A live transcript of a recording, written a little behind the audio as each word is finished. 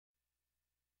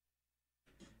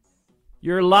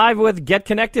You're live with Get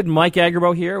Connected. Mike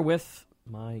Agerbo here with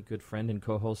my good friend and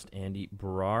co-host Andy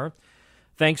Brar.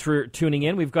 Thanks for tuning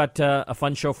in. We've got a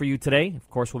fun show for you today. Of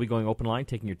course, we'll be going open line,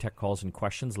 taking your tech calls and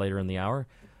questions later in the hour.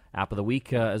 App of the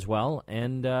week as well.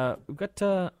 And we've got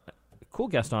a cool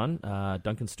guest on,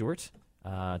 Duncan Stewart,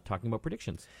 talking about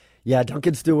predictions. Yeah,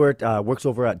 Duncan Stewart works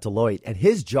over at Deloitte, and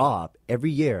his job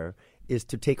every year is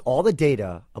to take all the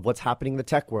data of what's happening in the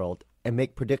tech world and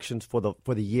make predictions for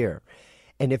the year.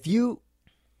 And if you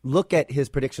look at his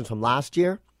predictions from last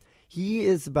year, he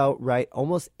is about right,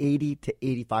 almost 80 to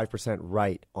 85%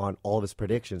 right on all of his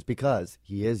predictions because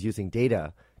he is using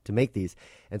data to make these.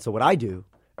 And so what I do,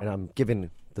 and I'm giving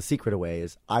the secret away,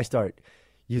 is I start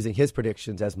using his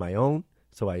predictions as my own,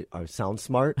 so I sound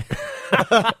smart.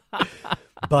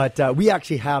 But we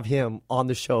actually have him on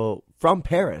the show from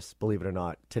Paris, believe it or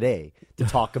not, today to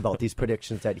talk about these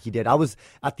predictions that he did. I was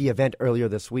at the event earlier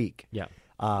this week. Yeah.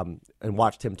 And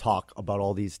watched him talk about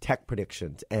all these tech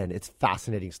predictions, and it's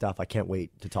fascinating stuff. I can't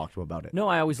wait to talk to him about it. No,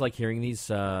 I always like hearing these.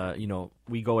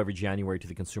 We go every January to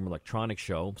the Consumer Electronics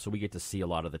Show, so we get to see a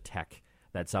lot of the tech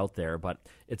that's out there. But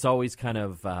it's always kind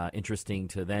of interesting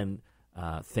to then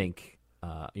think,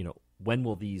 when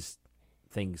will these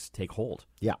things take hold?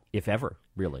 Yeah. If ever,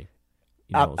 really.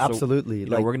 Absolutely.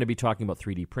 So, we're going to be talking about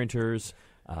 3D printers,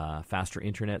 faster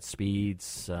internet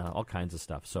speeds, all kinds of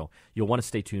stuff. So you'll want to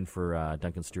stay tuned for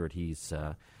Duncan Stewart. He's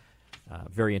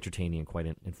very entertaining and quite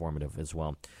informative as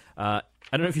well. I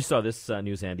don't know if you saw this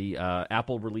news, Andy.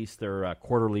 Apple released their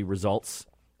quarterly results.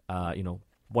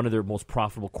 One of their most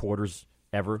profitable quarters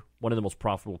ever. One of the most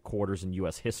profitable quarters in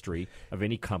U.S. history of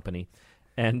any company.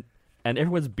 And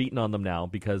everyone's beating on them now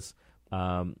because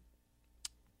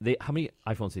how many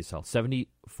iPhones they sell?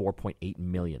 74.8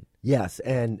 million. Yes,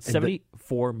 and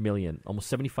 74 million, almost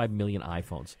 75 million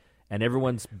iPhones. And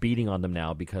everyone's beating on them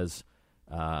now because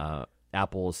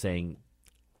Apple is saying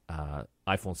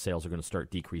iPhone sales are going to start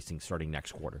decreasing starting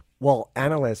next quarter. Well,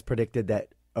 analysts predicted that,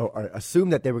 or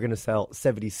assumed that they were going to sell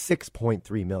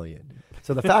 76.3 million.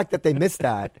 So the fact that they missed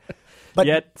that, but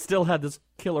yet still had this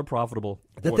killer profitable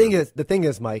quarter. The thing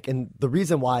is, Mike, and the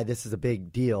reason why this is a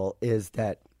big deal is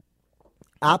that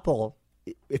Apple,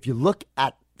 if you look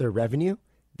at their revenue,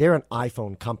 they're an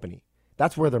iPhone company.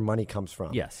 That's where their money comes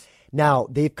from. Yes. Now,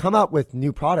 they've come out with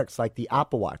new products like the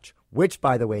Apple Watch, which,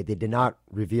 by the way, they did not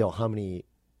reveal how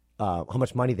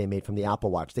much money they made from the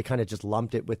Apple Watch. They kind of just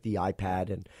lumped it with the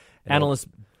iPad. And analysts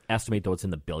estimate, though, it's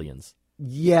in the billions.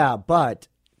 Yeah, but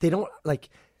they don't,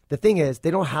 the thing is,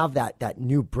 they don't have that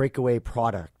new breakaway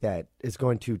product that is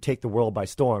going to take the world by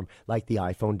storm like the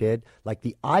iPhone did, like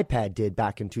the iPad did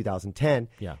back in 2010.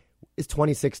 Yeah. It's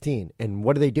 2016. And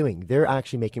what are they doing? They're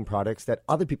actually making products that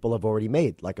other people have already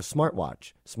made, like a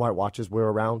smartwatch. Smartwatches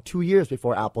were around 2 years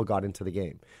before Apple got into the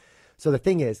game. So the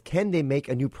thing is, can they make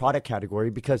a new product category?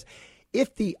 Because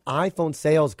if the iPhone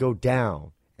sales go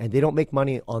down and they don't make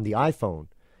money on the iPhone,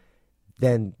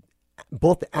 then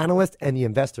both the analysts and the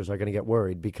investors are going to get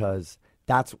worried because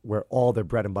that's where all their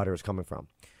bread and butter is coming from.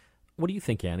 What do you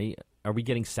think, Annie? Are we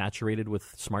getting saturated with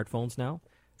smartphones now?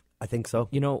 I think so.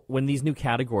 When these new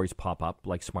categories pop up,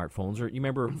 like smartphones, or you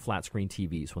remember flat screen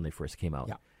TVs when they first came out?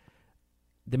 Yeah.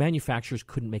 The manufacturers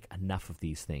couldn't make enough of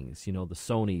these things. The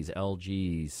Sonys,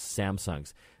 LGs,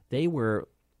 Samsungs, they were,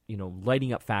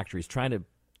 lighting up factories, trying to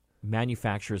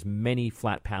manufacture as many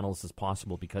flat panels as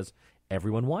possible because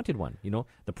everyone wanted one.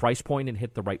 The price point and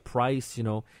hit the right price, in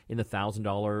the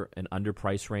 $1,000 and under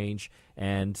price range.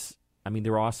 And,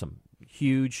 they're awesome.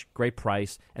 Huge, great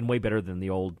price, and way better than the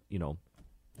old,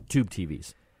 tube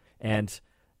TVs. And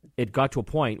it got to a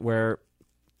point where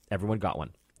everyone got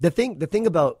one. The thing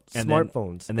about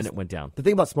smartphones... And then it went down. The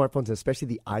thing about smartphones, especially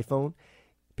the iPhone,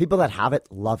 people that have it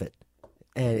love it.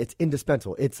 And it's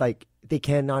indispensable. It's like they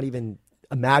cannot even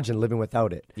imagine living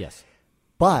without it. Yes.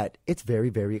 But it's very,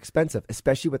 very expensive,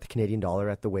 especially with the Canadian dollar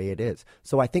at the way it is.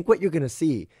 So I think what you're going to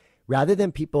see, rather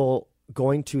than people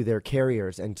going to their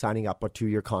carriers and signing up a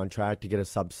 2-year contract to get a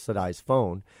subsidized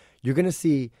phone, you're going to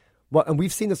see... Well, and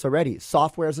we've seen this already.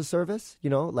 Software as a service,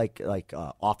 like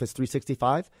Office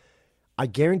 365. I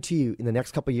guarantee you in the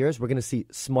next couple of years, we're going to see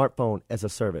smartphone as a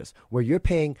service where you're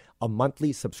paying a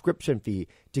monthly subscription fee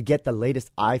to get the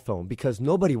latest iPhone because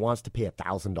nobody wants to pay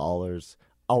 $1,000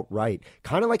 outright.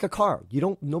 Kind of like a car.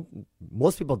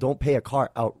 Most people don't pay a car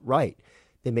outright.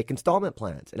 They make installment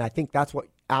plans. And I think that's what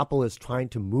Apple is trying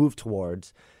to move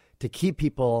towards to keep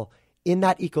people in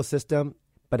that ecosystem,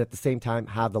 but at the same time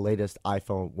have the latest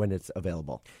iPhone when it's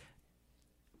available.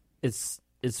 Is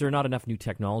there not enough new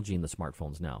technology in the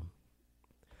smartphones now?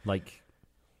 I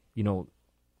know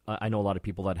a lot of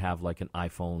people that have like an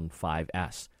iPhone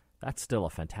 5S. That's still a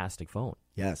fantastic phone.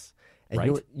 Yes. And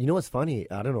right? you know what's funny?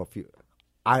 I don't know if you.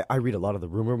 I read a lot of the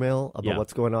rumor mill about Yeah.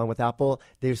 what's going on with Apple.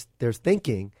 There's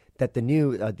thinking that the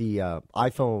new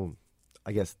iPhone,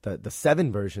 I guess the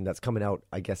 7 version that's coming out,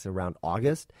 I guess around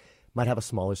August, might have a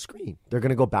smaller screen. They're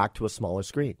going to go back to a smaller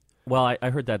screen. Well, I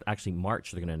heard that actually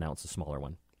March they're going to announce a smaller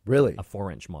one, Really, a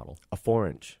 4-inch model. a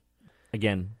 4-inch.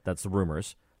 Again, that's the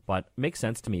rumors, but makes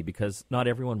sense to me because not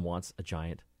everyone wants a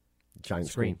giant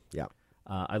Screen. Yeah.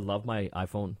 I love my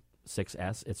iPhone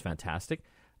 6S. It's fantastic.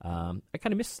 I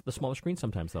kind of miss the smaller screen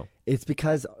sometimes, though. It's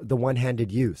because the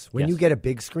one-handed use. When Yes. you get a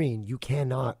big screen, you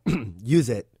cannot use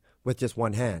it with just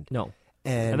one hand. No.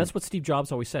 And that's what Steve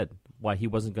Jobs always said, why he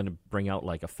wasn't going to bring out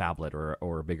like a phablet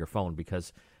or a bigger phone,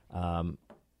 because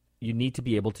you need to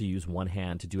be able to use one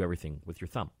hand to do everything with your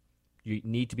thumb. You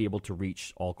need to be able to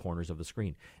reach all corners of the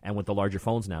screen. And with the larger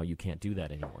phones now, you can't do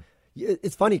that anymore.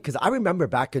 It's funny because I remember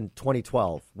back in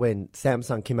 2012 when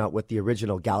Samsung came out with the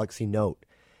original Galaxy Note.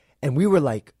 And we were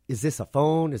like, is this a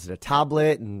phone? Is it a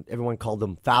tablet? And everyone called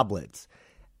them phablets.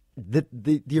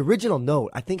 The original Note,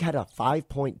 I think, had a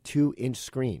 5.2-inch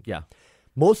screen. Yeah.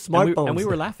 Most smartphones. And we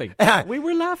were laughing. We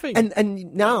were laughing.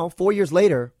 And now, 4 years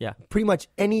later, Yeah. pretty much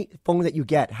any phone that you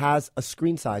get has a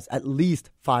screen size at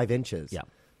least 5 inches. Yeah.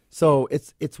 So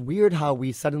it's weird how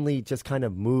we suddenly just kind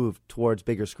of moved towards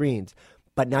bigger screens.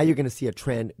 But now you're going to see a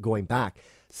trend going back.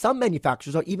 Some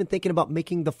manufacturers are even thinking about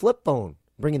making the flip phone,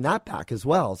 bringing that back as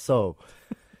well. So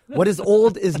what is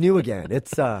old is new again.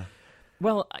 It's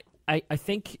Well, I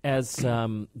think as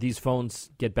these phones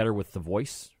get better with the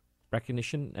voice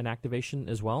recognition and activation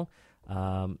as well,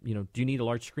 do you need a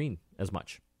large screen as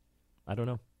much? I don't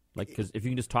know. Like, because if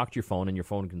you can just talk to your phone and your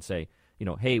phone can say,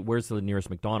 hey, where's the nearest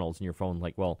McDonald's? And your phone,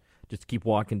 like, well, just keep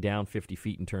walking down 50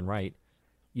 feet and turn right.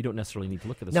 You don't necessarily need to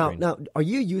look at the screen. Now, are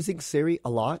you using Siri a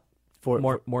lot?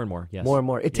 More and more, yes. More and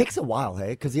more. It takes a while,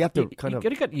 hey, because you have to You got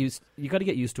to get used. You got to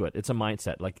get used to it. It's a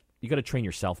mindset. Like, you got to train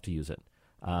yourself to use it.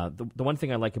 The one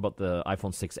thing I like about the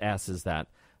iPhone 6S is that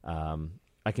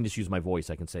I can just use my voice.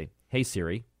 I can say, "Hey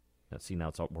Siri," see now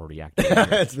it's already active.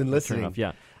 It's been listening. Off,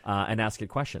 yeah, and ask it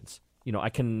questions. I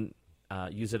can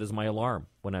use it as my alarm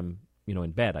when I'm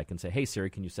in bed. I can say, "Hey Siri,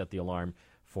 can you set the alarm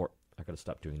for?" I got to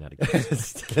stop doing that again.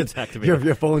 It's activated.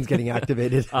 Your phone's getting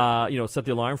activated. Set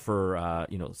the alarm for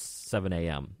 7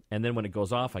 a.m. and then when it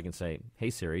goes off, I can say, "Hey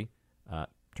Siri,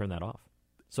 turn that off."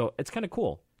 So it's kind of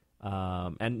cool.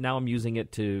 And now I'm using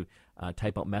it to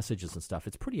type out messages and stuff.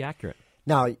 It's pretty accurate.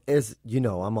 Now, as you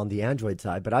know, I'm on the Android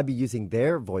side, but I'd be using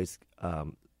their voice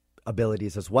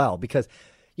abilities as well because,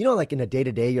 like in a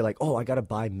day-to-day, you're like, oh, I got to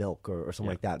buy milk or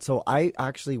something like that. So I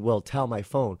actually will tell my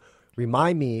phone,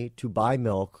 remind me to buy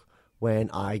milk when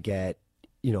I get,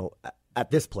 at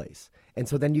this place. And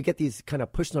so then you get these kind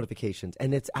of push notifications,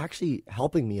 and it's actually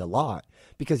helping me a lot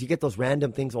because you get those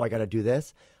random things, oh, I got to do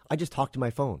this. I just talk to my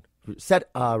phone, set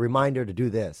a reminder to do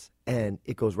this, and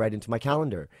it goes right into my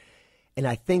calendar. And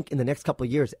I think in the next couple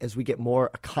of years, as we get more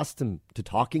accustomed to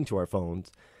talking to our phones,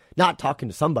 not talking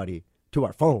to somebody, to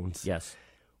our phones, Yes.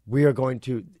 we are going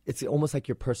to, it's almost like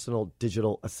your personal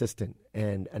digital assistant.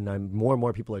 And more and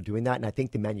more people are doing that. And I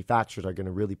think the manufacturers are going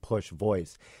to really push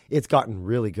voice. It's gotten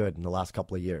really good in the last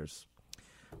couple of years.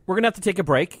 We're going to have to take a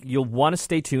break. You'll want to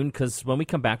stay tuned because when we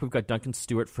come back, we've got Duncan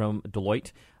Stewart from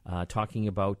Deloitte talking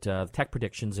about tech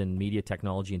predictions in media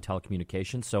technology and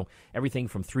telecommunications. So everything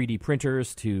from 3D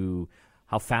printers to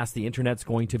how fast the internet's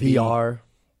going to be. VR.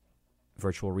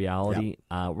 Virtual reality.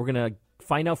 Yep. We're going to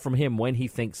find out from him when he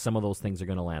thinks some of those things are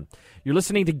going to land. You're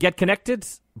listening to Get Connected,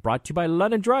 brought to you by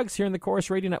London Drugs here in the Chorus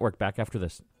Radio Network. Back after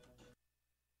this.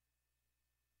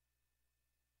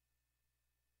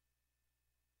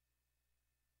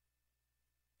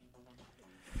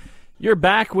 You're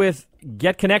back with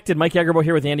Get Connected. Mike Agerbo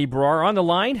here with Andy Brar on the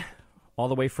line. All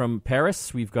the way from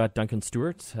Paris, we've got Duncan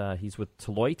Stewart. He's with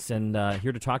Deloitte and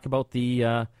here to talk about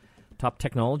the top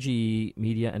technology,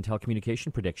 media, and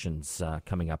telecommunication predictions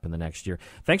coming up in the next year.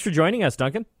 Thanks for joining us,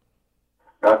 Duncan.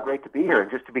 Great to be here. And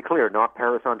just to be clear, not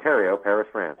Paris, Ontario, Paris,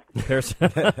 France. Paris.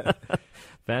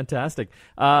 Fantastic.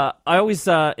 I always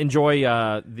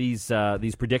enjoy these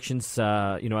predictions.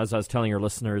 As I was telling your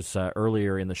listeners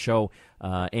earlier in the show,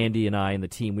 Andy and I and the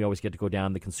team, we always get to go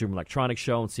down to the Consumer Electronics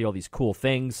Show and see all these cool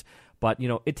things. But,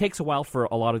 it takes a while for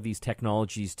a lot of these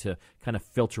technologies to kind of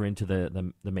filter into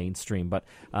the mainstream. But,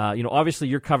 obviously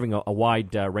you're covering a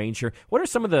wide range here. What are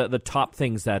some of the top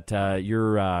things that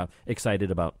you're excited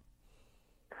about?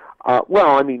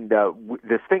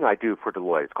 This thing I do for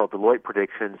Deloitte, it's called Deloitte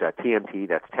Predictions at TMT,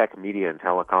 that's Tech, Media, and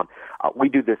Telecom. We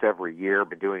do this every year,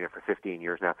 been doing it for 15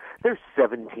 years now. There's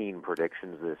 17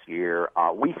 predictions this year.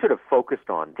 We sort of focused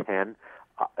on 10.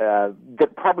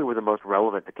 that probably were the most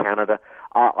relevant to Canada.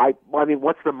 I mean,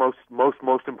 what's the most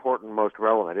important, most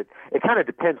relevant? It kind of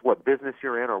depends what business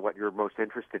you're in or what you're most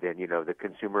interested in. You know, the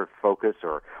consumer focus,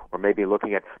 or maybe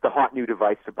looking at the hot new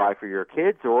device to buy for your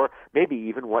kids, or maybe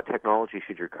even what technology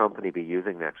should your company be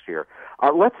using next year.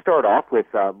 Let's start off with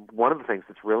one of the things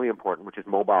that's really important, which is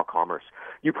mobile commerce.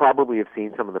 You probably have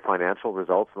seen some of the financial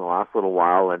results in the last little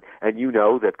while, and you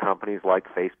know that companies like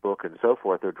Facebook and so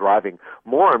forth are driving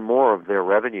more and more of their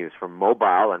revenues from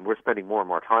mobile, and we're spending more and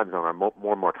more time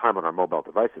on our mobile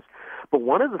devices. But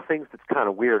one of the things that's kind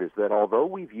of weird is that although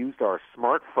we've used our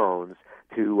smartphones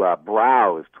to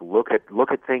browse, to look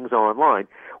at things online,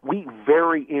 we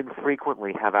very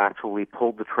infrequently have actually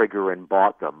pulled the trigger and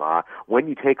bought them. When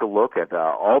you take a look at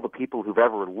all the people who've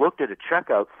ever looked at a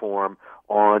checkout form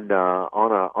on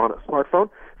a smartphone,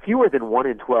 fewer than 1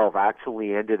 in 12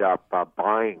 actually ended up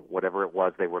buying whatever it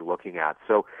was they were looking at.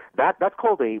 So that's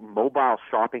called a mobile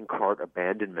shopping cart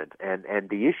abandonment, and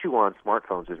the issue on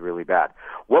smartphones is really bad.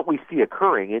 What we see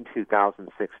occurring in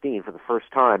 2016 for the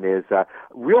first time is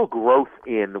real growth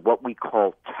in what we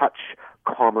call touch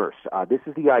commerce. This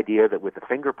is the idea that with a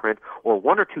fingerprint or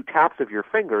 1 or 2 taps of your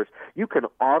fingers, you can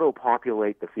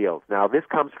auto-populate the fields. Now, this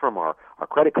comes from our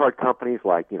credit card companies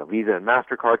like Visa and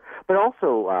MasterCard, but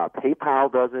also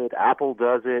PayPal does it, Apple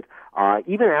does it,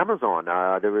 even Amazon.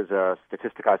 There was a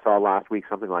statistic I saw last week,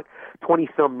 something like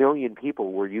 20-some million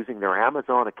people were using their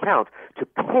Amazon account to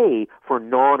pay for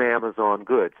non-Amazon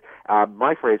goods.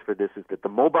 My phrase for this is that the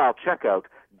mobile checkout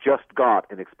just got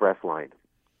an express line.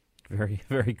 Very,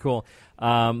 very cool.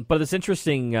 But it's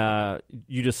interesting,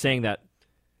 you just saying that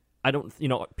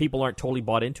people aren't totally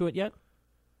bought into it yet?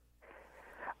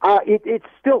 It's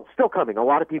still coming. A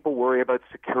lot of people worry about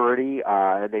security,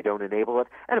 and they don't enable it.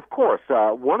 And of course,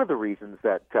 one of the reasons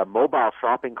that mobile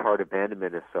shopping cart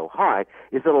abandonment is so high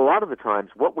is that a lot of the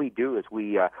times what we do is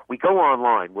we go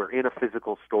online. We're in a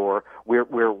physical store. We're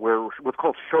what's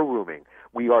called showrooming.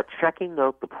 We are checking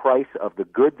out the price of the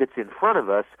good that's in front of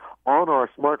us on our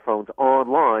smartphones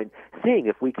online, seeing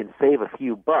if we can save a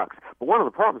few bucks. But one of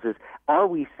the problems is, are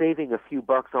we saving a few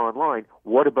bucks online?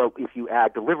 What about if you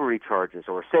add delivery charges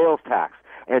or sales tax?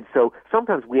 And so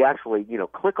sometimes we actually,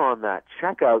 click on that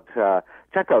checkout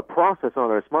process on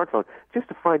our smartphone just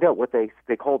to find out what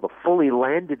they call the fully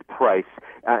landed price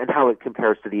and how it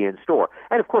compares to the in-store.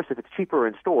 And of course, if it's cheaper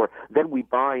in-store, then we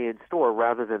buy in-store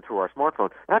rather than through our smartphone.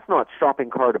 That's not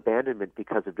shopping cart abandonment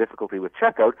because of difficulty with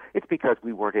checkout. It's because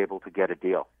we weren't able to get a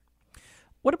deal.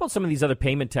 What about some of these other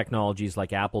payment technologies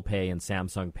like Apple Pay and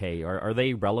Samsung Pay? Are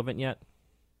they relevant yet?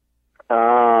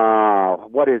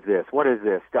 What is this?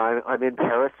 I'm in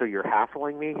Paris, so you're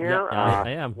hassling me here. Yeah, I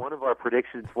am. One of our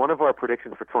predictions for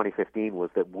 2015 was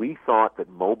that we thought that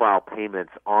mobile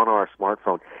payments on our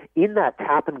smartphone, in that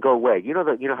tap and go way, you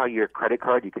know how your credit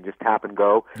card you can just tap and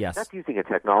go. Yes. That's using a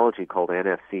technology called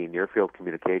NFC, Near Field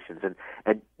Communications,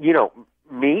 and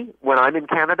me, when I'm in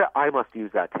Canada, I must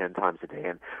use that 10 times a day.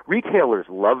 And retailers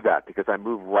love that because I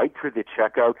move right through the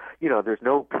checkout. There's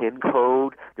no PIN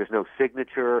code. There's no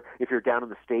signature. If you're down in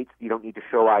the States, you don't need to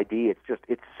show ID.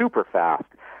 It's super fast.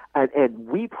 And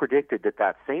we predicted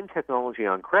that same technology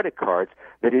on credit cards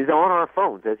that is on our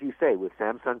phones, as you say, with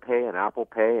Samsung Pay and Apple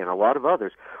Pay and a lot of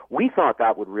others, we thought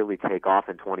that would really take off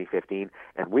in 2015,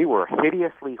 and we were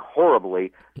hideously,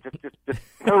 horribly, just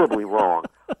terribly wrong.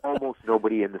 Almost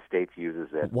nobody in the States uses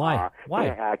it. Why?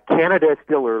 Canada is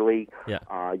still early. Yeah.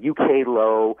 UK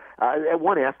low.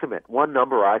 One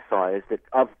number I saw is that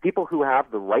of people who have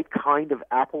the right kind of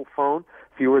Apple phone,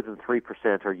 fewer than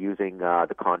 3% are using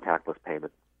the contactless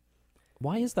payment.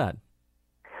 Why is that?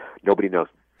 Nobody knows.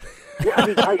 No,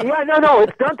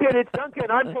 it's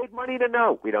Duncan. I'm paid money to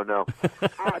know. We don't know.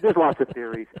 There's lots of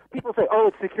theories. People say,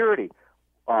 it's security.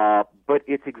 But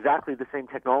it's exactly the same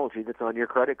technology that's on your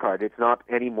credit card. It's not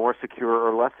any more secure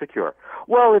or less secure.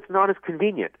 Well, it's not as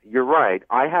convenient. You're right.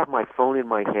 I have my phone in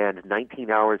my hand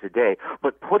 19 hours a day,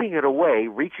 but putting it away,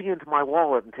 reaching into my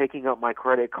wallet and taking out my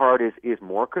credit card is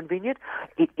more convenient.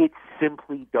 It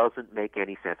simply doesn't make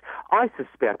any sense. I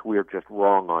suspect we're just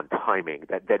wrong on timing,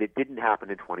 that it didn't happen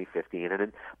in 2015, and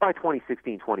then by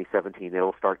 2016, 2017,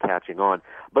 it'll start catching on.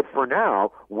 But for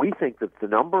now, we think that the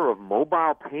number of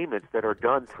mobile payments that are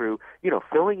done through,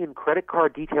 filling in credit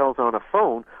card details on a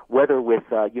phone, whether with,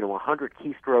 100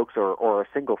 keystrokes or a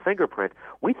single fingerprint,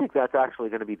 we think that's actually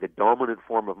going to be the dominant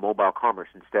form of mobile commerce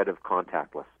instead of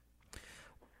contactless.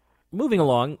 Moving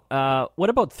along, what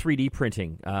about 3D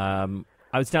printing?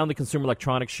 I was down at the Consumer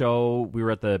Electronics Show. We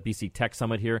were at the BC Tech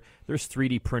Summit here. There's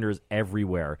 3D printers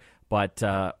everywhere, but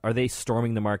are they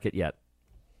storming the market yet?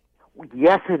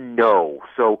 Yes and no.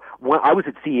 So when I was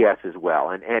at CES as well,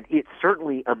 and it's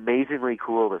certainly amazingly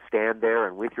cool to stand there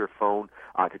and with your phone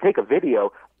to take a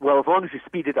video. Well, as long as you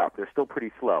speed it up, they're still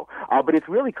pretty slow. But it's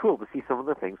really cool to see some of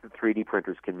the things that 3D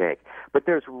printers can make. But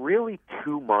there's really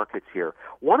two markets here.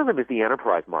 One of them is the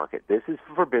enterprise market. This is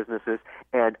for businesses,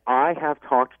 and I have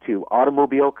talked to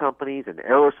automobile companies and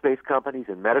aerospace companies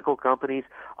and medical companies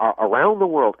around the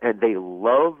world, and they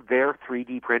love their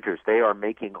 3D printers. They are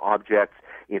making objects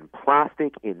in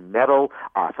plastic, in metal,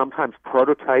 sometimes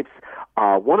prototypes.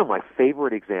 One of my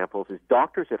favorite examples is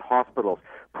doctors at hospitals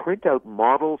print out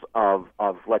models of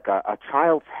like a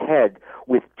child's head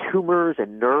with tumors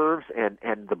and nerves and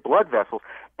the blood vessels,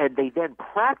 and they then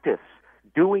practice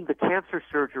doing the cancer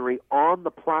surgery on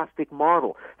the plastic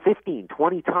model 15,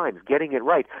 20 times, getting it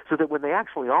right, so that when they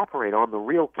actually operate on the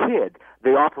real kid,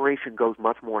 the operation goes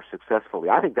much more successfully.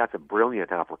 I think that's a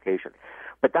brilliant application.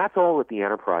 But that's all at the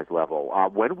enterprise level.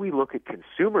 When we look at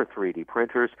consumer 3D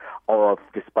printers,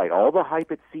 despite all the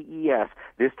hype at CES,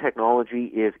 this technology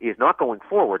is not going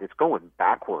forward, it's going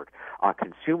backward.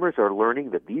 Consumers are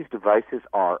learning that these devices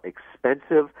are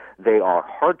expensive, they are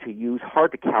hard to use,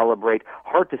 hard to calibrate,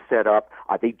 hard to set up,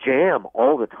 they jam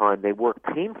all the time, they work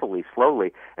painfully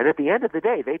slowly, and at the end of the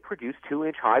day, they produce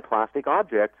 2-inch high plastic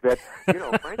objects that,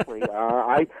 frankly,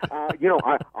 I've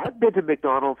been to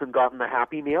McDonald's and gotten the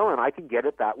Happy Meal, and I can get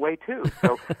it that way too.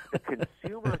 So the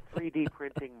consumer 3D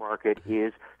printing market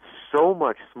is so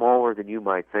much smaller than you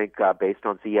might think based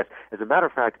on CES. As a matter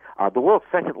of fact, the world's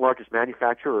second largest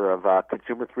manufacturer of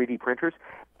consumer 3D printers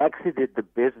exited the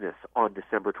business on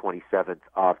December 27th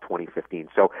of 2015.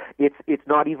 So it's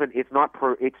not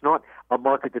a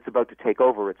market that's about to take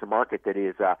over. It's a market that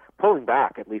is pulling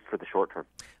back, at least for the short term.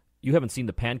 You haven't seen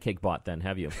the pancake bot then,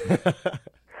 have you?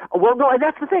 Well, no, and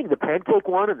that's the thing. The pancake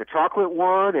one and the chocolate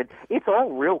one, and it's all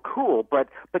real cool. But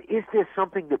is this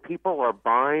something that people are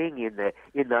buying in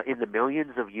the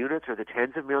millions of units or the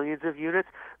tens of millions of units?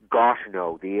 Gosh,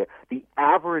 no. The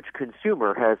average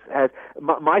consumer has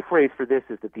my phrase for this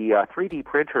is that the 3D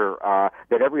printer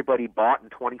that everybody bought in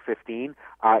 2015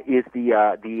 is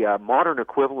the modern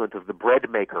equivalent of the bread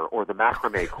maker or the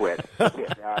macrame kit.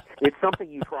 It's something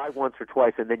you try once or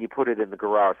twice, and then you put it in the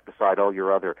garage beside all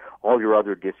your other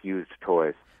disused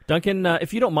toys. Duncan,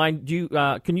 if you don't mind,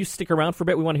 can you stick around for a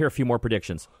bit? We want to hear a few more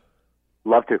predictions.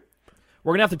 Love to.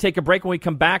 We're going to have to take a break. When we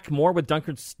come back, more with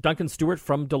Duncan Stewart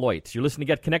from Deloitte. You're listening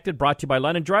to Get Connected, brought to you by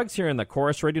London Drugs here in the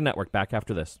Chorus Radio Network. Back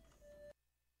after this.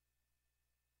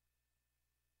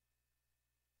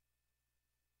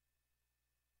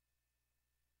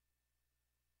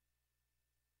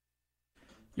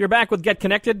 You're back with Get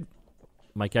Connected.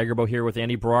 Mike Agerbo here with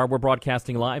Andy Barrar. We're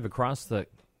broadcasting live across the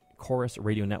Chorus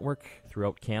Radio Network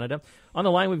throughout Canada. On the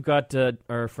line, we've got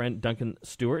our friend Duncan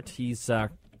Stewart. He's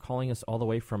calling us all the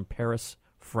way from Paris,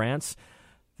 France.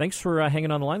 Thanks for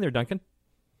hanging on the line there, Duncan.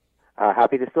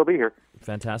 Happy to still be here.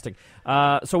 Fantastic.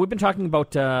 So we've been talking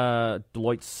about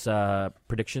Deloitte's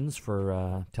predictions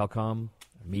for telecom,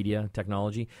 media,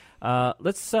 technology.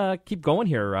 Let's keep going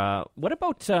here. What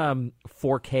about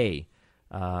 4K?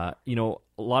 A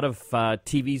lot of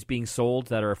TVs being sold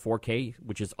that are 4K,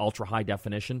 which is ultra high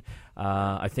definition.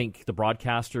 I think the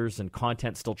broadcasters and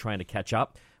content still trying to catch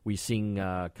up. We're seeing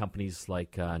companies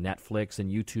like Netflix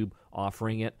and YouTube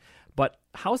offering it. But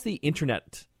how's the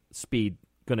internet speed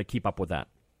going to keep up with that?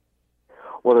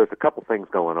 Well, there's a couple things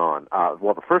going on.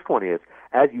 Well, the first one is,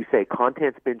 as you say,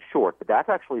 content's been short, but that's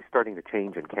actually starting to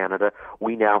change in Canada.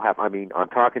 We now have, I'm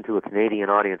talking to a Canadian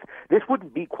audience. This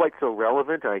wouldn't be quite so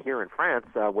relevant here in France,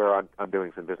 where I'm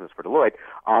doing some business for Deloitte,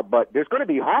 but there's going to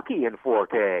be hockey in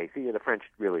 4K. See, the French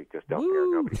really just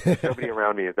don't care. Nobody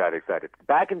around me is that excited.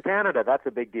 Back in Canada, that's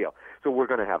a big deal. So we're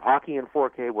going to have hockey in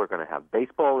 4K. We're going to have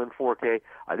baseball in 4K.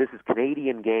 This is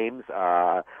Canadian games.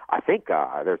 I think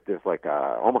there's like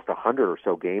almost 100 or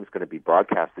so games going to be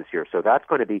broadcast this year. So that's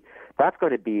going to be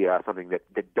something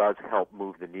that does help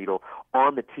move the needle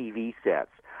on the TV sets.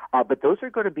 But those are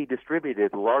going to be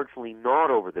distributed largely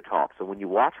not over the top. So when you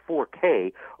watch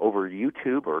 4K over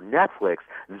YouTube or Netflix,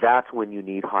 that's when you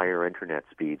need higher internet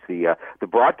speeds. The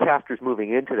broadcasters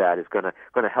moving into that is going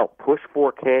to help push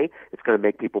 4K. It's going to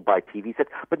make people buy TV sets,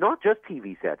 but not just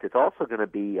TV sets. It's also going to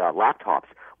be laptops.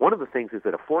 One of the things is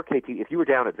that a 4K TV, if you were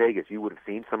down at Vegas, you would have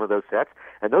seen some of those sets,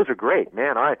 and those are great.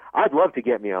 Man, I'd love to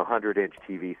get me a 100-inch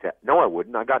TV set. No, I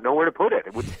wouldn't. I got nowhere to put it.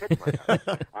 It wouldn't fit my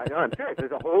house. I know, I'm serious.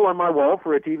 There's a hole on my wall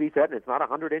for a TV set, and it's not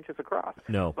 100 inches across.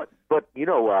 No. But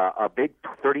a big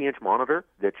 30-inch monitor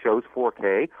that shows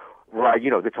 4K, Right,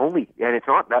 that's only, and it's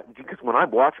not that, because when I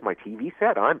watch my TV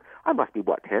set, I must be,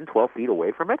 10, 12 feet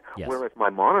away from it? Yes. Whereas my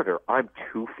monitor, I'm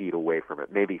 2 feet away from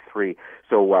it, maybe 3.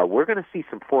 So we're going to see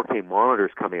some 4K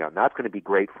monitors coming out, and that's going to be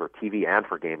great for TV and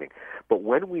for gaming. But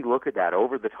when we look at that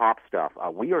over-the-top stuff,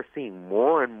 we are seeing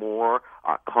more and more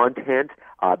content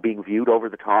being viewed over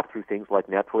the top through things like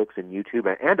Netflix and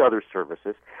YouTube and other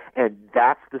services, and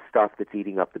that's the stuff that's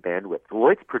eating up the bandwidth.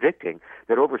 Deloitte's predicting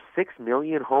that over 6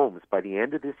 million homes by the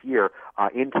end of this year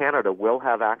in Canada will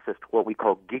have access to what we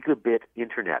call gigabit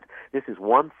internet. This is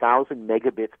 1,000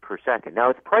 megabits per second. Now,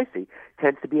 it's pricey,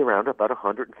 tends to be around about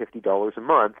 $150 a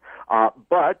month,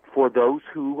 but for those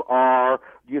who are,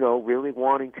 really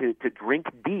wanting to drink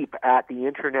deep at the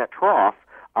internet trough,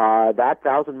 that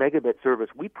 1,000 megabit service,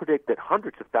 we predict that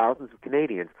hundreds of thousands of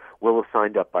Canadians will have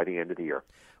signed up by the end of the year.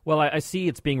 Well, I see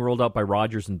it's being rolled out by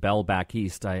Rogers and Bell back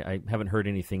east. I haven't heard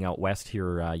anything out west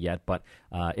here yet, but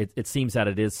it seems that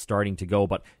it is starting to go.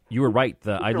 But you were right.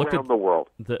 I looked around at the world.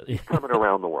 It's coming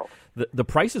around the world. The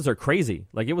prices are crazy.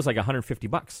 Like, it was like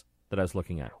 $150 that I was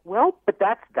looking at. Well, but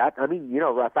that's that. I mean,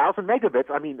 1,000 megabits.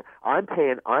 I mean, I'm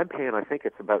paying. I think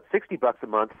it's about $60 a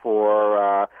month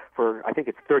for I think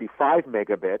it's 35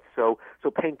 megabits. So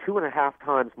paying 2.5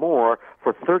 times more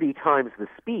for 30 times the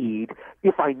speed,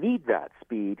 if I need that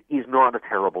speed, is not a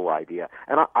terrible idea.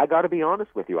 And I got to be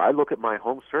honest with you. I look at my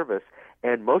home service,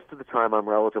 and most of the time I'm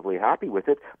relatively happy with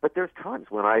it, but there's times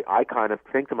when I kind of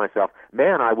think to myself,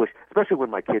 man, I wish, especially when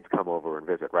my kids come over and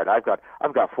visit, right? I've got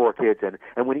 4 kids,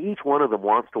 and when each one of them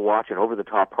wants to watch an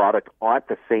over-the-top product at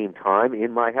the same time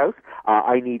in my house,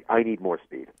 I need more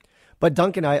speed. But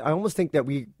Duncan, I almost think that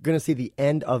we're going to see the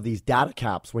end of these data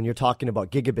caps when you're talking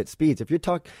about gigabit speeds. If you're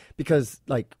because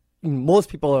like most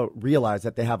people realize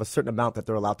that they have a certain amount that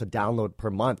they're allowed to download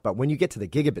per month, but when you get to the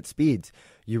gigabit speeds,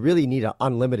 you really need an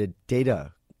unlimited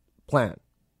data plan.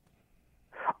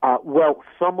 Well,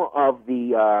 some of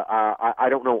the I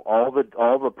don't know all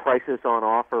the prices on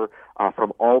offer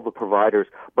from all the providers,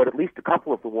 but at least a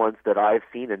couple of the ones that I've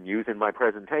seen and use in my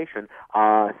presentation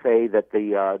say that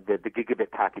the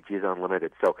gigabit package is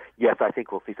unlimited. So yes, I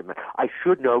think we'll see something. I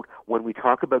should note, when we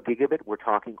talk about gigabit, we're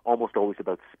talking almost always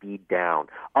about speed down.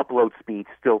 Upload speeds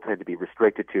still tend to be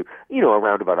restricted to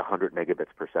around about 100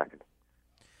 megabits per second.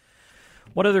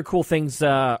 What other cool things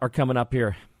are coming up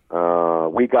here?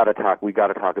 We got to talk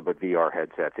about VR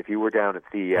headsets. If you were down at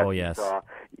CES, oh, yes.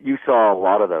 you saw a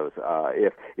lot of those.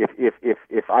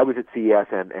 If I was at CES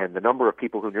and the number of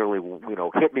people who nearly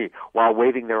hit me while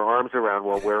waving their arms around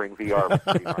while wearing VR was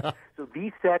pretty much. So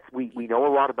these sets, we know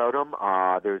a lot about them.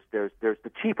 There's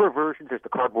the cheaper versions. There's the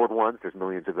cardboard ones. There's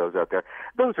millions of those out there.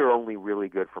 Those are only really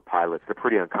good for pilots. They're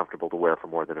pretty uncomfortable to wear for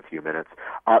more than a few minutes.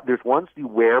 There's ones you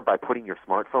wear by putting your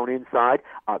smartphone inside.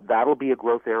 That'll be a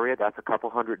growth area. That's a couple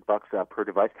 $100 per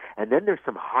device. And then there's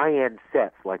some high-end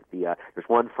sets, like there's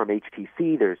one from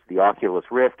HTC. There's the Oculus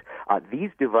Rift. These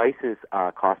devices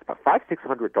cost about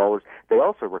 $500-600. They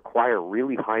also require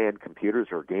really high-end computers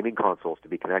or gaming consoles to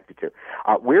be connected to.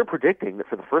 We're predicting that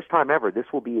for the first time ever, this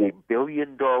will be $1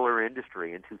 billion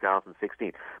industry in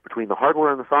 2016. Between the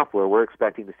hardware and the software, we're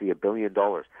expecting to see $1 billion.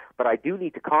 But I do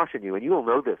need to caution you, and you'll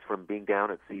know this from being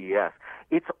down at CES,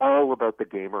 it's all about the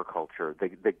gamer culture.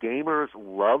 The gamers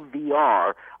love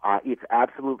VR. It's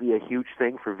absolutely a huge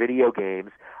thing for video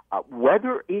games.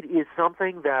 Whether it is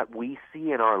something that we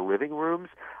see in our living rooms,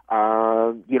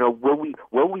 will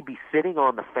we be sitting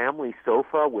on the family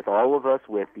sofa with all of us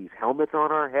with these helmets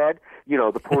on our head?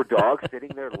 The poor dog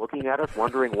sitting there looking at us,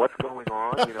 wondering what's going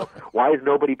on. Why is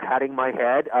nobody patting my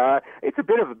head? It's a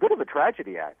bit of a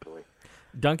tragedy, actually.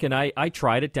 Duncan, I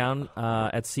tried it down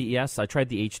at CES. I tried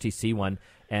the HTC one,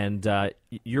 and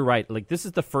you're right. Like, this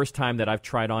is the first time that I've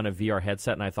tried on a VR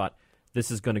headset, and I thought, this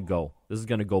is going to go. This is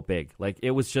going to go big. Like,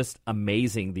 it was just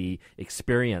amazing, the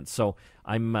experience. So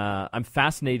I'm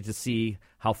fascinated to see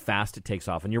how fast it takes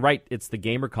off. And you're right, it's the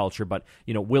gamer culture, but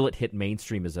will it hit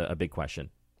mainstream is a big question.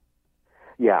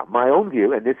 Yeah, my own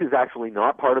view, and this is actually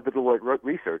not part of the Deloitte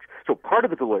research. So part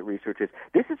of the Deloitte research is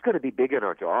this is going to be big in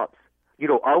our jobs.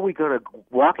 Are we going to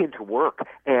walk into work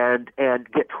and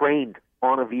get trained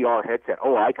on a VR headset?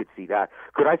 Oh, I could see that.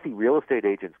 Could I see real estate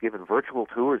agents giving virtual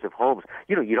tours of homes?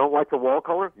 You don't like the wall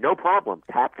color? No problem.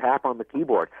 Tap, tap on the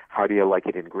keyboard. How do you like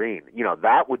it in green?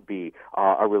 That would be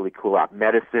a really cool app.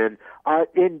 Medicine.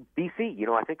 In BC,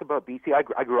 I think about BC.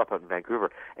 I grew up in Vancouver,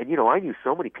 and, I knew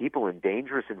so many people in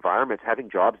dangerous environments having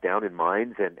jobs down in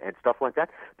mines and stuff like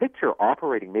that. Picture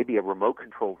operating maybe a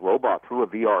remote-controlled robot through a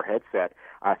VR headset,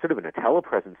 sort of in a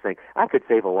telepresence thing. That could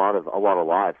save a lot of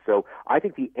lives. So I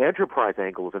think the enterprise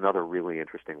angle is another really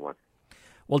interesting one.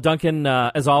 Well, Duncan,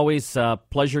 as always,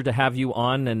 pleasure to have you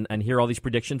on and hear all these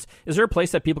predictions. Is there a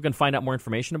place that people can find out more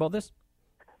information about this?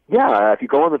 Yeah, if you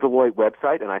go on the Deloitte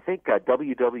website, and I think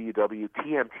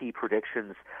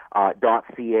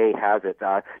www.tmtpredictions.ca has it,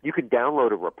 you can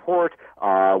download a report.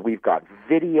 We've got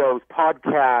videos,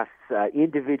 podcasts,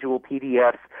 individual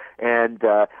PDFs, and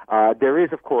there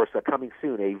is, of course, coming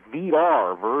soon, a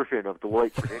VR version of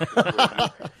Deloitte Predictions where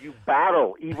you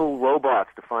battle evil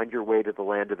robots to find your way to the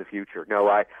land of the future. No,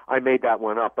 I made that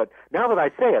one up, but now that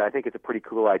I say it, I think it's a pretty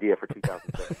cool idea for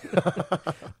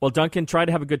 2006. Well, Duncan, try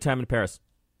to have a good time in Paris.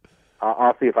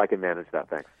 I'll see if I can manage that.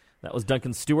 Thanks. That was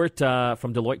Duncan Stewart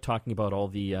from Deloitte talking about all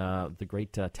the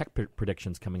great tech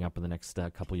predictions coming up in the next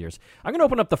couple of years. I'm going to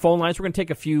open up the phone lines. We're going to take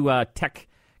a few tech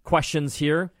questions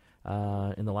here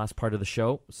in the last part of the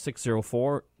show.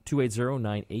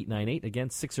 604-280-9898. Again,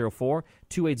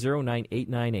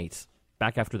 604-280-9898.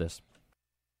 Back after this.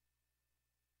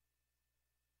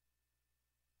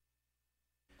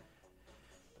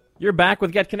 You're back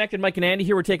with Get Connected. Mike and Andy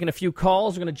here. We're taking a few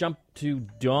calls. We're going to jump to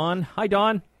Don. Hi,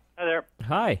 Don. Hi there.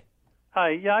 Hi. Hi.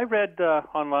 Yeah, I read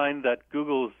online that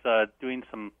Google's doing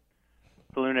some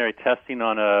preliminary testing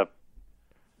on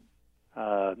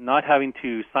not having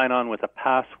to sign on with a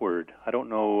password. I don't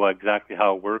know exactly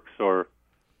how it works or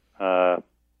what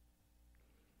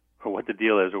the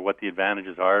deal is or what the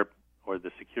advantages are or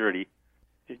the security.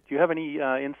 Do you have any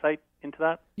insight into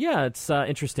that? Yeah, it's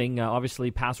interesting.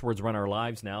 Obviously, passwords run our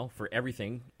lives now for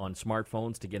everything on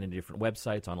smartphones to get into different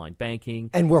websites, online banking.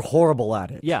 And we're horrible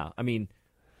at it. Yeah, I mean,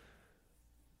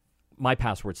 my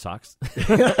password sucks.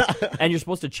 And you're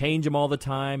supposed to change them all the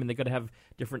time, and they got to have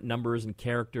different numbers and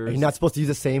characters. And you're not supposed to use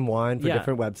the same one for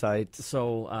different websites.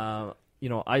 So, I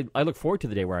look forward to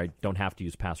the day where I don't have to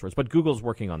use passwords. But Google's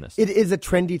working on this. It is a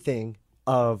trendy thing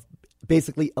of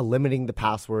basically eliminating the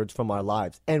passwords from our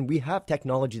lives. And we have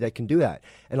technology that can do that.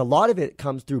 And a lot of it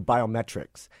comes through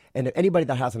biometrics. And if anybody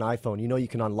that has an iPhone, you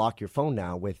can unlock your phone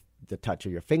now with the touch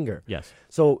of your finger. Yes.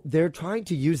 So they're trying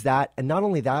to use that. And not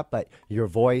only that, but your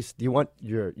voice. You want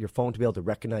your phone to be able to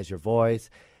recognize your voice.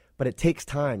 But it takes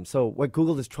time. So what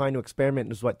Google is trying to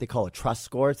experiment is what they call a trust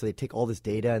score. So they take all this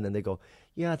data and then they go,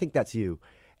 yeah, I think that's you.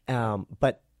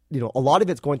 But a lot of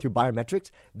it's going through biometrics.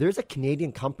 There's a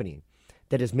Canadian company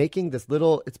that is making this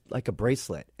little, it's like a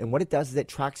bracelet. And what it does is it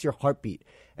tracks your heartbeat.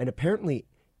 And apparently,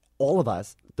 all of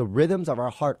us, the rhythms of our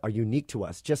heart are unique to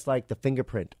us, just like the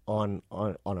fingerprint on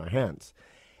our hands.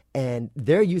 And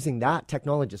they're using that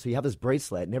technology. So you have this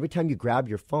bracelet, and every time you grab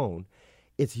your phone,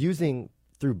 it's using,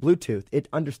 through Bluetooth, it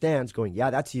understands going,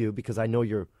 yeah, that's you because I know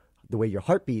the way your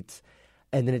heart beats.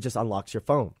 And then it just unlocks your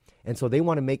phone. And so they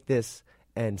want to make this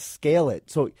and scale it.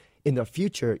 So in the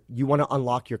future, you want to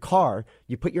unlock your car,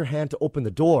 you put your hand to open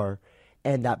the door,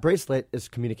 and that bracelet is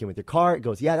communicating with your car. It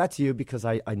goes, yeah, that's you because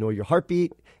I know your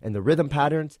heartbeat and the rhythm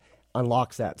patterns,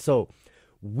 unlocks that. So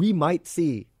we might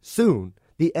see soon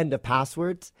the end of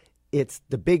passwords. It's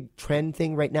the big trend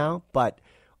thing right now, but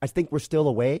I think we're still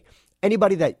away.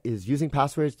 Anybody that is using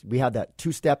passwords, we have that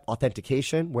two-step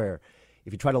authentication where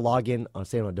if you try to log in,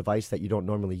 say on a device that you don't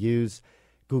normally use,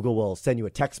 Google will send you a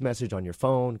text message on your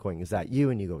phone going, is that you?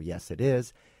 And you go, yes, it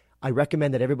is. I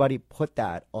recommend that everybody put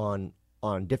that on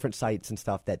different sites and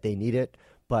stuff that they need it.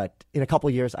 But in a couple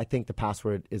of years, I think the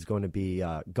password is going to be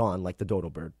gone like the dodo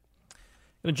bird.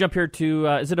 I'm going to jump here to,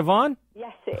 is it Yvonne?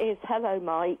 Yes, it is. Hello,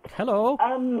 Mike. Hello.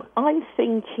 I'm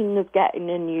thinking of getting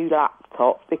a new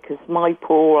laptop because my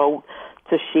poor old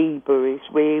Toshiba has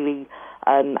really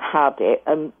had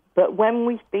it. But when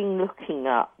we've been looking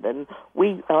at them,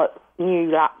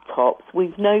 new laptops,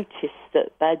 we've noticed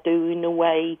that they're doing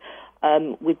away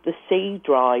with the C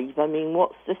drive. I mean,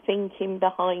 what's the thinking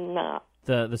behind that?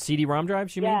 The CD-ROM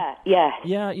drives, you mean? Yeah.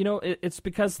 Yeah, it's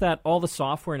because that all the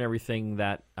software and everything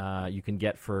that you can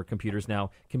get for computers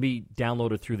now can be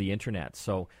downloaded through the internet.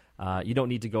 So you don't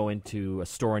need to go into a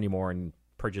store anymore and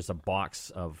purchase a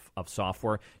box of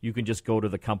software. You can just go to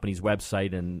the company's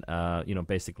website and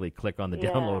basically click on the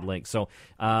download link. So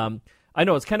I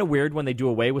know it's kind of weird when they do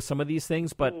away with some of these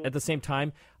things, but at the same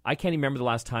time, I can't even remember the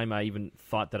last time I even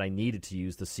thought that I needed to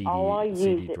use the CD drive. Oh, I use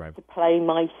it to play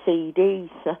my CDs.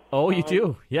 Oh, you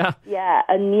do? Yeah. Yeah,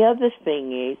 and the other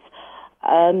thing is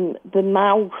the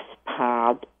mouse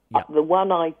pad. The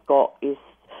one I got is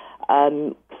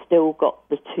still got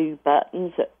the two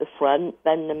buttons at the front,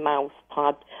 then the mouse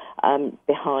pad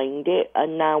behind it,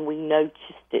 and now we noticed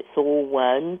it's all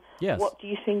one. Yes. What do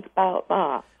you think about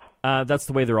that? That's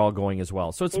the way they're all going as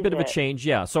well. So it's a bit of a it? change,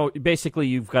 yeah. So basically,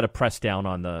 you've got to press down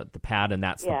on the pad, and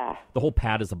that's the whole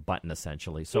pad is a button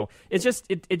essentially. So it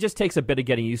just takes a bit of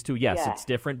getting used to. Yes, it's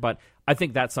different, but I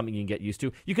think that's something you can get used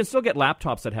to. You can still get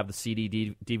laptops that have the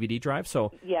CD DVD drive.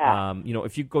 So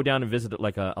if you go down and visit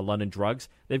like a London Drugs,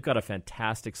 they've got a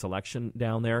fantastic selection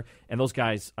down there, and those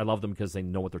guys, I love them because they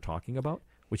know what they're talking about,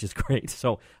 which is great.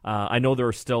 So I know there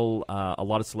are still a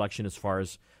lot of selection as far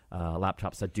as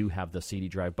laptops that do have the CD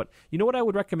drive. But you know what I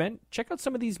would recommend? Check out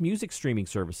some of these music streaming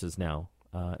services now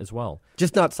as well.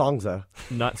 Just not Songza.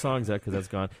 Not Songza, because that's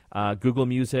gone. Google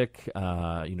Music,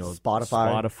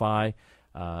 Spotify.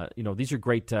 These are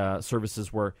great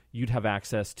services where you'd have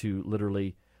access to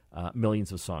literally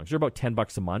millions of songs. They're about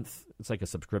 $10 a month. It's like a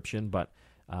subscription, but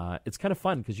it's kind of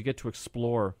fun because you get to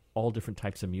explore all different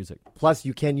types of music. Plus,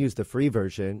 you can use the free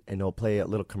version, and they'll play a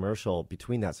little commercial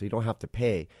between that, so you don't have to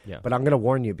pay. Yeah. But I'm going to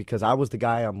warn you, because I was the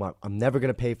guy, I'm never going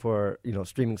to pay for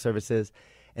streaming services,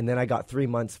 and then I got 3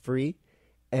 months free.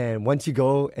 And once you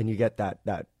go and you get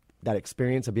that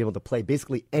experience of being able to play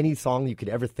basically any song you could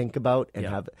ever think about and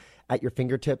have at your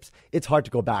fingertips, it's hard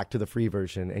to go back to the free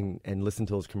version and listen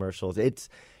to those commercials.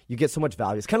 You get so much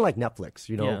value. It's kind of like Netflix,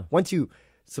 Once you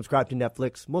subscribe to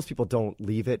Netflix, most people don't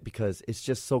leave it because it's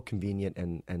just so convenient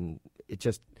and it's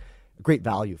just great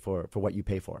value for what you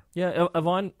pay for. Yeah,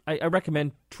 Yvonne, I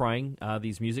recommend trying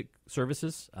these music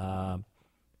services.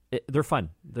 They're fun.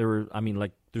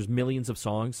 There's millions of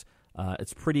songs.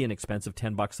 It's pretty inexpensive,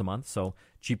 $10 a month, so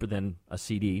cheaper than a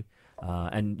CD.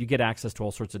 And you get access to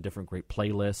all sorts of different great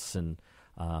playlists, and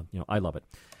I love it.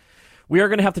 We are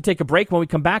going to have to take a break. When we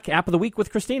come back, App of the Week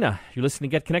with Christina. You're listening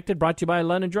to Get Connected, brought to you by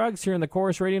London Drugs here in the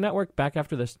Chorus Radio Network. Back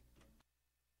after this.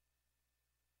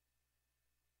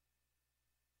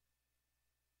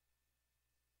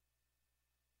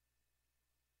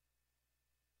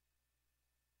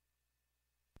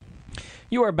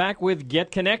 You are back with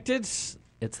Get Connected.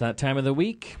 It's that time of the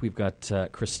week. We've got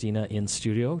Christina in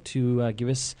studio to give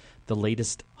us the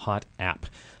latest hot app.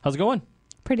 How's it going?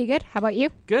 Pretty good. How about you?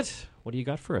 Good. What do you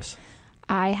got for us?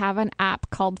 I have an app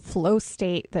called Flow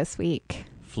State this week.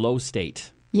 Flow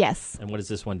State. Yes. And what does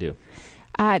this one do?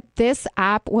 This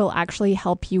app will actually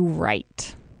help you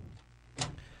write.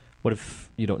 What if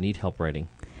you don't need help writing?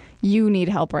 You need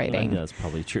help writing. That's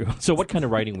probably true. So what kind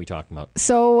of writing are we talking about?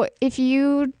 So if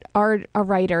you are a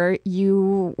writer,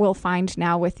 you will find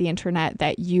now with the internet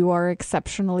that you are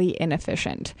exceptionally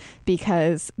inefficient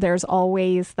because there's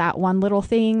always that one little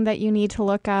thing that you need to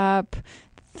look up,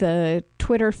 the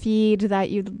Twitter feed that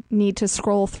you need to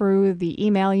scroll through, the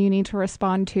email you need to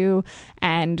respond to,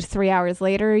 and 3 hours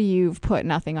later, you've put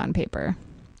nothing on paper.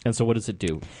 And so what does it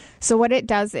do? So what it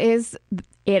does is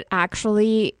it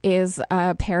actually is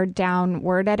a pared down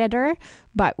word editor,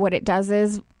 but what it does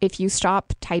is if you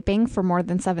stop typing for more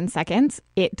than 7 seconds,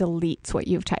 it deletes what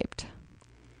you've typed.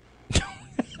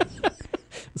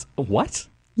 What?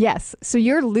 Yes. So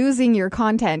you're losing your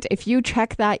content. If you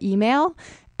check that email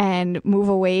and move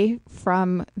away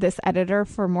from this editor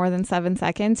for more than 7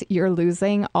 seconds, you're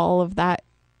losing all of that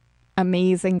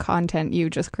amazing content you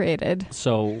just created.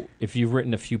 So if you've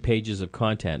written a few pages of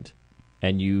content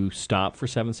and you stop for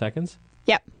 7 seconds?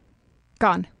 Yep.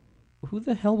 Gone. Who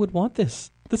the hell would want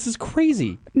this? This is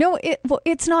crazy. No,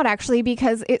 it's not actually,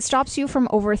 because it stops you from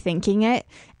overthinking it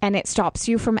and it stops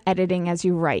you from editing as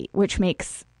you write, which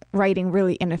makes writing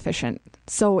really inefficient.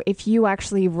 So if you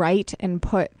actually write and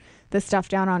put the stuff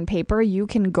down on paper, you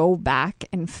can go back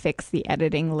and fix the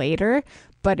editing later,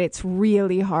 but it's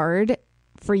really hard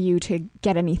for you to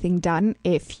get anything done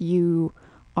if you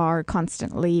are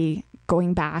constantly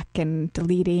going back and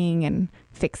deleting and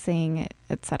fixing,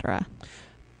 etc.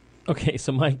 Okay,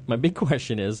 so my big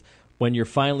question is, when you're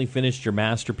finally finished your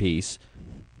masterpiece,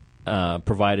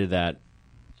 provided that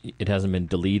it hasn't been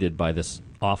deleted by this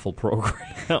awful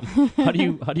program, how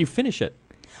do you finish it?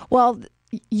 Well,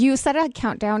 you set a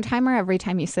countdown timer every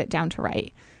time you sit down to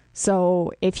write.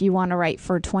 So if you want to write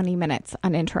for 20 minutes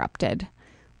uninterrupted,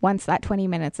 once that 20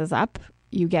 minutes is up,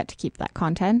 you get to keep that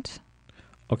content.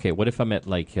 Okay, what if I'm at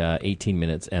like 18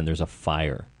 minutes and there's a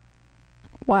fire?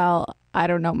 Well, I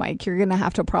don't know, Mike. You're going to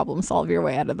have to problem solve your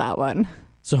way out of that one.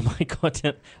 So my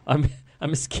content, I'm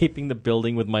escaping the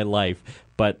building with my life,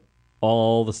 but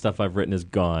all the stuff I've written is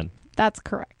gone. That's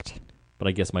correct. But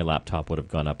I guess my laptop would have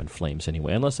gone up in flames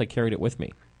anyway, unless I carried it with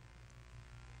me.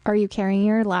 Are you carrying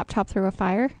your laptop through a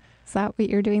fire? Is that what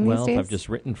you're doing these days? Well, if I've just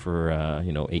written for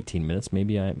 18 minutes,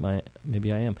 maybe I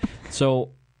am. So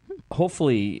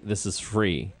hopefully this is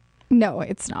free. No,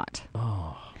 it's not.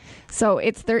 Oh. So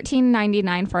it's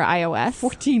 $13.99 for iOS.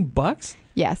 $14?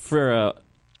 Yes. For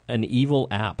an evil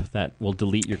app that will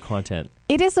delete your content.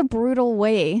 It is a brutal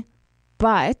way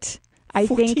but I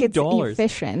think it's $14.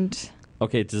 efficient.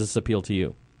 Okay, does this appeal to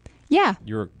you? Yeah.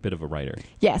 You're a bit of a writer.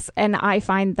 Yes, and I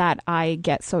find that I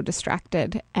get so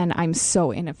distracted and I'm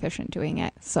so inefficient doing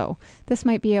it. So this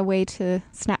might be a way to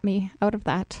snap me out of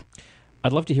that.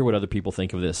 I'd love to hear what other people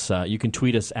think of this. You can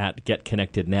tweet us at Get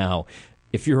Connected Now.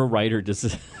 If you're a writer, does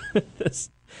this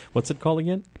what's it called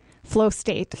again? Flow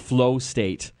state. Flow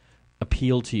state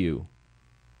appeal to you,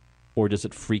 or does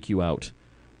it freak you out?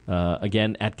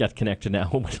 Again, at Get Connected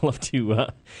Now. I'd love to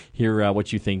hear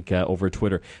what you think over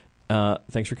Twitter.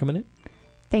 Thanks for coming in.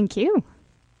 Thank you.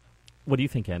 What do you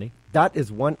think, Andy? That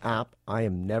is one app I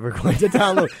am never going to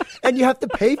download. And you have to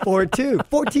pay for it, too.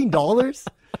 $14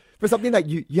 for something that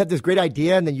you have this great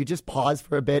idea, and then you just pause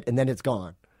for a bit, and then it's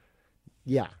gone.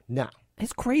 Yeah, no.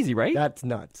 It's crazy, right? That's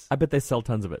nuts. I bet they sell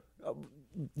tons of it.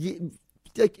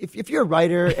 If you're a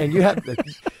writer and you have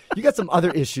you got some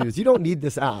other issues, you don't need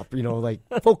this app.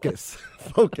 Focus,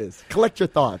 collect your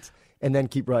thoughts, and then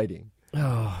keep writing.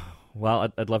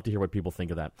 Well, I'd love to hear what people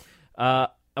think of that.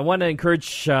 I want to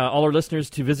encourage all our listeners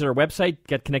to visit our website,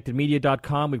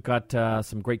 getconnectedmedia.com. We've got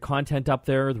some great content up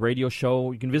there, the radio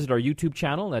show. You can visit our YouTube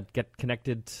channel at Get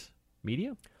Connected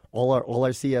Media. All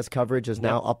our CS coverage is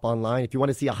now up online. If you want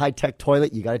to see a high-tech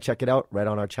toilet, you got to check it out right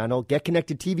on our channel. Get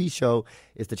Connected TV Show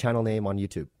is the channel name on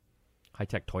YouTube.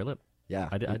 High-tech toilet? Yeah.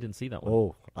 I didn't see that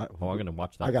one. I'm going to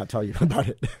watch that. I got to tell you about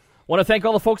it. Want to thank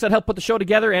all the folks that helped put the show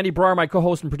together. Andy Brower, my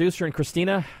co-host and producer, and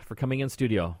Christina for coming in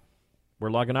studio. We're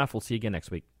logging off. We'll see you again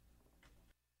next week.